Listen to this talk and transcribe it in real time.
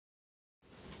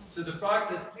So the frog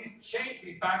says, please change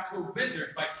me back to a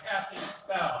wizard by casting a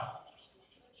spell.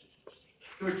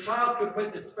 So a child could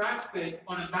put the scratch bit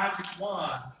on a magic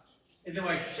wand, and then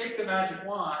when I shake the magic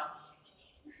wand,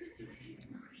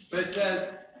 but it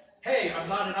says, hey, I'm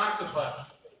not an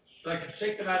octopus. So I can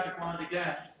shake the magic wand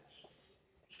again.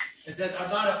 It says, I'm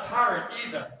not a parrot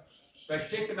either. So I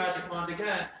shake the magic wand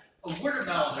again. A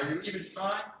watermelon, are you even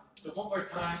trying? So one more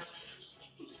time.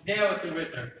 Now it's a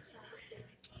wizard.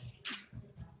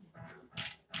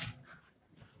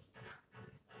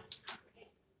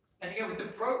 And again, with the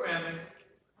programming,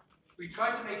 we try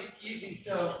to make it easy.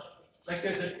 So, like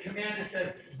there's a command that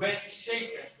says, when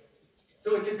shaken.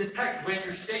 So it can detect when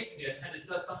you're shaking it, and it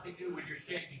does something new when you're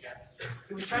shaking it.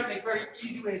 So we try to make very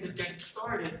easy ways of getting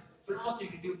started, but also you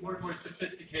can do more and more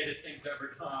sophisticated things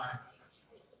over time.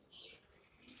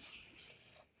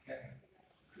 Okay.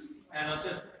 And I'll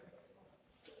just